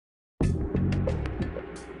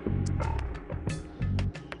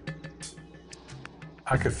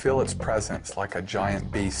I could feel its presence like a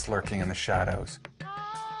giant beast lurking in the shadows.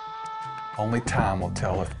 Only time will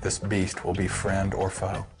tell if this beast will be friend or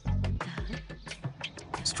foe.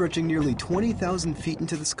 Stretching nearly 20,000 feet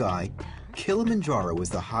into the sky, Kilimanjaro is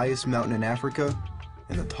the highest mountain in Africa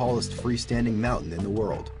and the tallest freestanding mountain in the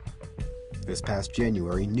world. This past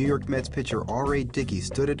January, New York Mets pitcher R.A. Dickey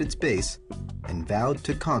stood at its base and vowed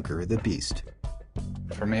to conquer the beast.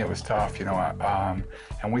 For me, it was tough, and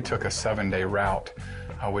we took a 7-day route,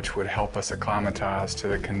 which would help us acclimatize to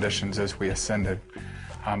the conditions as we ascended.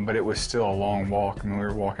 But it was still a long walk. I mean, we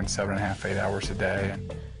were walking 7.5, 8 hours a day.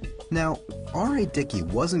 Now, R.A. Dickey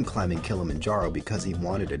wasn't climbing Kilimanjaro because he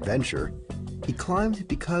wanted adventure. He climbed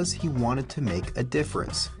because he wanted to make a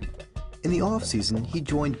difference. In the off-season, he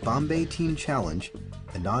joined Bombay Teen Challenge,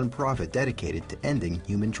 a nonprofit dedicated to ending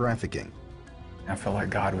human trafficking. I felt like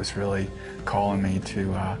God was really calling me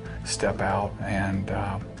to step out and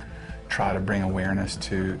try to bring awareness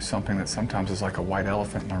to something that sometimes is like a white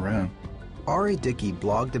elephant in the room. R.A. Dickey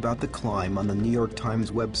blogged about the climb on the New York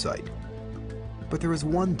Times website. But there was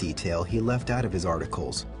one detail he left out of his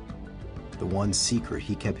articles, the one secret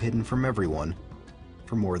he kept hidden from everyone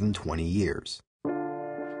for more than 20 years.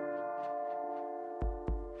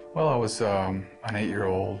 Well, I was an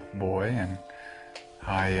 8-year-old boy, and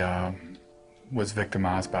I was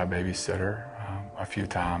victimized by a babysitter a few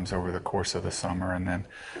times over the course of the summer, and then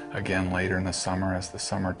again later in the summer as the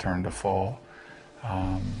summer turned to fall,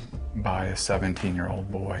 by a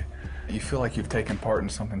 17-year-old boy. You feel like you've taken part in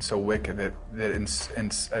something so wicked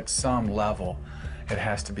that at some level it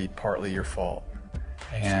has to be partly your fault.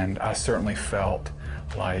 And I certainly felt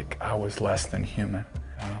like I was less than human.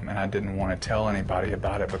 And I didn't want to tell anybody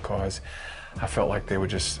about it because I felt like they would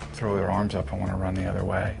just throw their arms up and want to run the other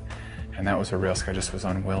way. And that was a risk I just was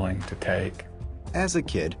unwilling to take. As a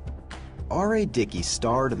kid, R.A. Dickey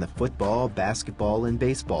starred in the football, basketball, and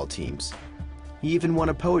baseball teams. He even won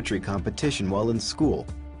a poetry competition while in school.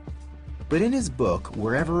 But in his book,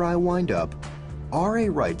 Wherever I Wind Up, R.A.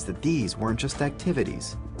 writes that these weren't just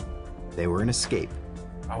activities. They were an escape.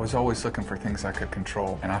 I was always looking for things I could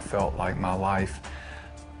control, and I felt like my life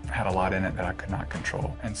had a lot in it that I could not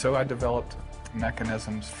control. And so I developed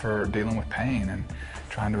mechanisms for dealing with pain and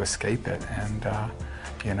trying to escape it. And,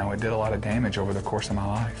 it did a lot of damage over the course of my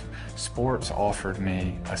life. Sports offered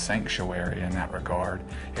me a sanctuary in that regard.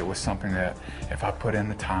 It was something that if I put in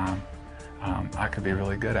the time, I could be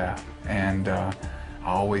really good at. And I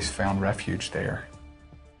always found refuge there.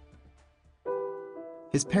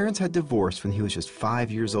 His parents had divorced when he was just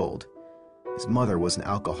 5 years old. His mother was an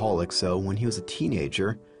alcoholic, so when he was a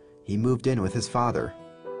teenager, he moved in with his father.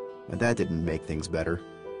 But that didn't make things better.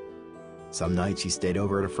 Some nights he stayed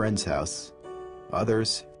over at a friend's house.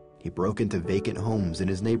 Others, he broke into vacant homes in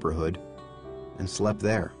his neighborhood and slept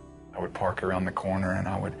there. I would park around the corner and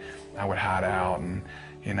I would hide out, and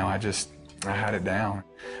I had it down.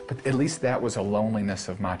 But at least that was a loneliness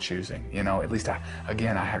of my choosing. At least I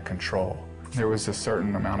had control. There was a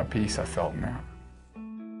certain amount of peace I felt in that.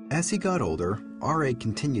 As he got older, R.A.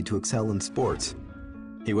 continued to excel in sports.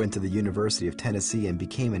 He went to the University of Tennessee and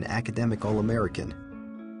became an academic All-American.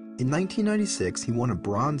 In 1996, he won a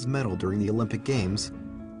bronze medal during the Olympic Games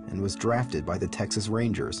and was drafted by the Texas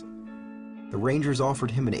Rangers. The Rangers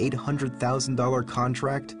offered him an $800,000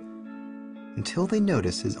 contract until they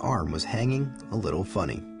noticed his arm was hanging a little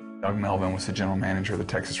funny. Doug Melvin was the general manager of the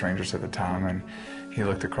Texas Rangers at the time, and he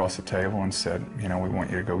looked across the table and said, we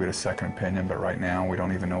want you to go get a second opinion, but right now we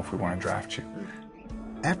don't even know if we want to draft you.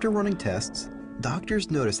 After running tests,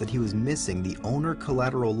 doctors noticed that he was missing the ulnar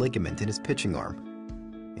collateral ligament in his pitching arm.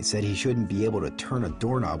 They said he shouldn't be able to turn a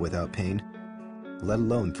doorknob without pain, let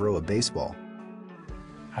alone throw a baseball.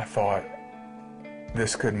 I thought,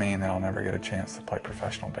 this could mean that I'll never get a chance to play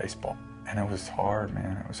professional baseball. And it was hard,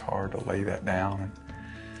 man. It was hard to lay that down. And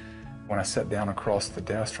when I sat down across the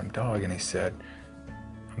desk from Doug and he said,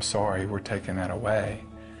 I'm sorry, we're taking that away,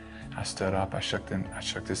 I stood up, I shook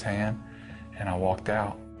his hand, and I walked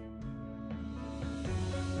out.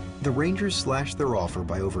 The Rangers slashed their offer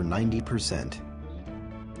by over 90%.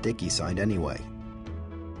 Dickey signed anyway.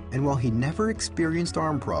 And while he never experienced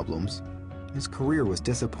arm problems, his career was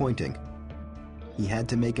disappointing. He had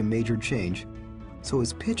to make a major change, so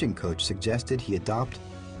his pitching coach suggested he adopt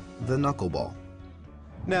the knuckleball.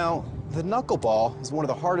 Now, the knuckleball is one of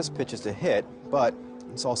the hardest pitches to hit, but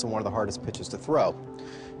it's also one of the hardest pitches to throw.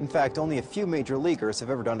 In fact, only a few major leaguers have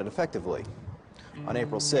ever done it effectively. On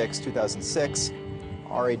April 6, 2006,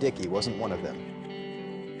 R.A. Dickey wasn't one of them.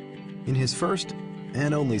 In his first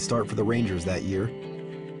and only start for the Rangers that year,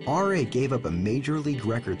 R.A. gave up a major league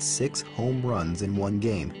record 6 home runs in one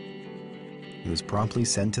game. He was promptly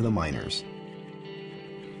sent to the minors.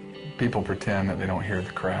 People pretend that they don't hear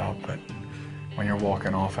the crowd, but when you're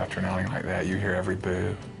walking off after an outing like that, you hear every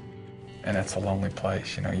boo. And it's a lonely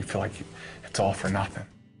place, you know, you feel like it's all for nothing.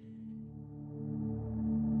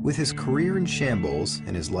 With his career in shambles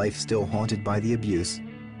and his life still haunted by the abuse,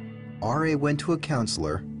 R.A. went to a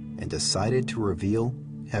counselor and decided to reveal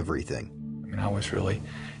everything. I mean, I was really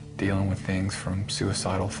dealing with things from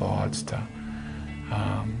suicidal thoughts to,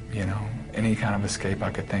 you know, any kind of escape I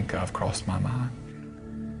could think of crossed my mind.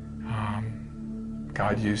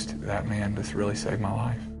 God used that man to really save my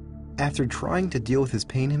life. After trying to deal with his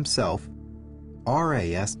pain himself,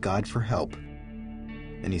 R.A. asked God for help,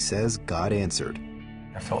 and he says God answered.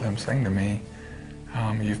 I felt him saying to me,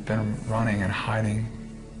 you've been running and hiding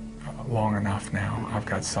long enough now. I've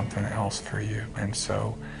got something else for you. And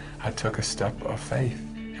so I took a step of faith.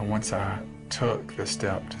 And once I took the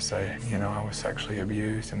step to say, you know, I was sexually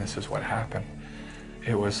abused and this is what happened,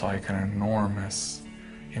 it was like an enormous,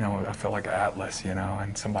 you know, I felt like Atlas, you know,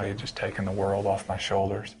 and somebody had just taken the world off my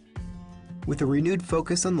shoulders. With a renewed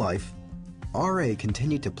focus on life, R.A.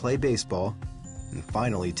 continued to play baseball and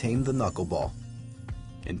finally tamed the knuckleball.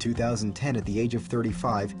 In 2010, at the age of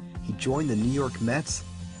 35, he joined the New York Mets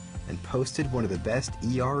and posted one of the best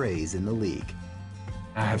ERAs in the league.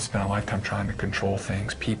 I had spent a lifetime trying to control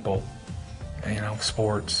things, people, you know,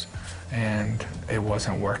 sports, and it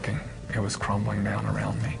wasn't working. It was crumbling down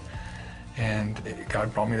around me. And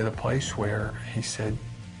God brought me to the place where he said,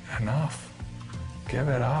 enough, give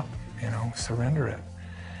it up, you know, surrender it.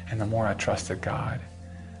 And the more I trusted God,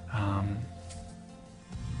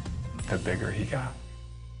 the bigger he got.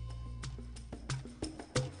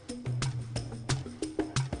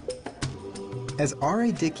 As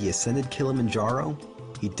R.A. Dickey ascended Kilimanjaro,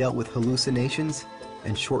 he dealt with hallucinations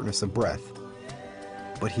and shortness of breath.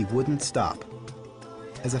 But he wouldn't stop.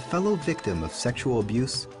 As a fellow victim of sexual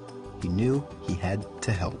abuse, he knew he had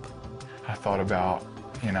to help. I thought about,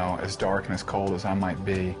 you know, as dark and as cold as I might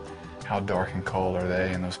be, how dark and cold are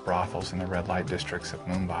they in those brothels in the red light districts of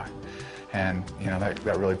Mumbai? And, you know, that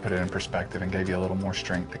really put it in perspective and gave you a little more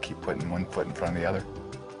strength to keep putting one foot in front of the other.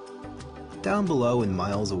 Down below and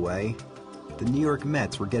miles away, the New York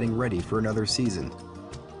Mets were getting ready for another season.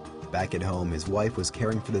 Back at home, his wife was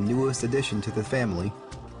caring for the newest addition to the family,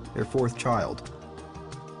 their fourth child.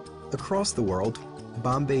 Across the world,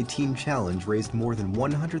 Bombay Teen Challenge raised more than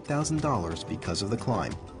 $100,000 because of the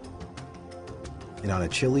climb. And on a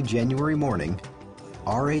chilly January morning,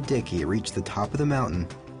 R.A. Dickey reached the top of the mountain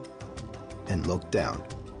and looked down.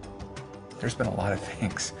 There's been a lot of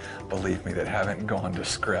things, believe me, that haven't gone to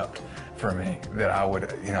script for me, that I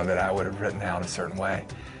would, you know, that I would have written out a certain way.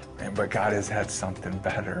 But God has had something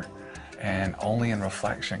better. And only in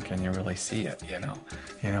reflection can you really see it, you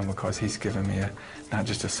know, because he's given me not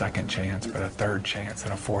just a second chance, but a third chance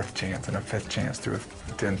and a fourth chance and a fifth chance to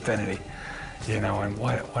infinity, you know, and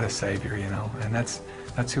what a savior, you know, and that's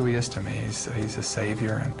who he is to me. He's a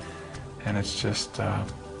savior, and it's just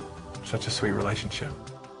such a sweet relationship.